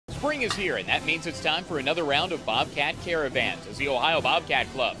Spring is here, and that means it's time for another round of Bobcat Caravans as the Ohio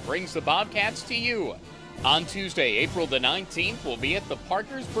Bobcat Club brings the Bobcats to you. On Tuesday, April the 19th, we'll be at the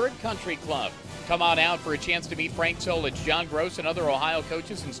Parkersburg Country Club. Come on out for a chance to meet Frank Solich, John Gross, and other Ohio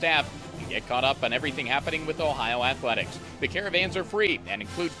coaches and staff, and get caught up on everything happening with Ohio athletics. The caravans are free and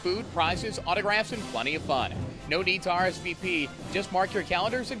include food, prizes, autographs, and plenty of fun. No need to RSVP. Just mark your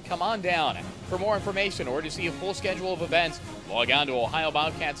calendars and come on down. For more information or to see a full schedule of events, log on to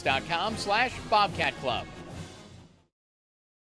ohiobobcats.com/Bobcat Club.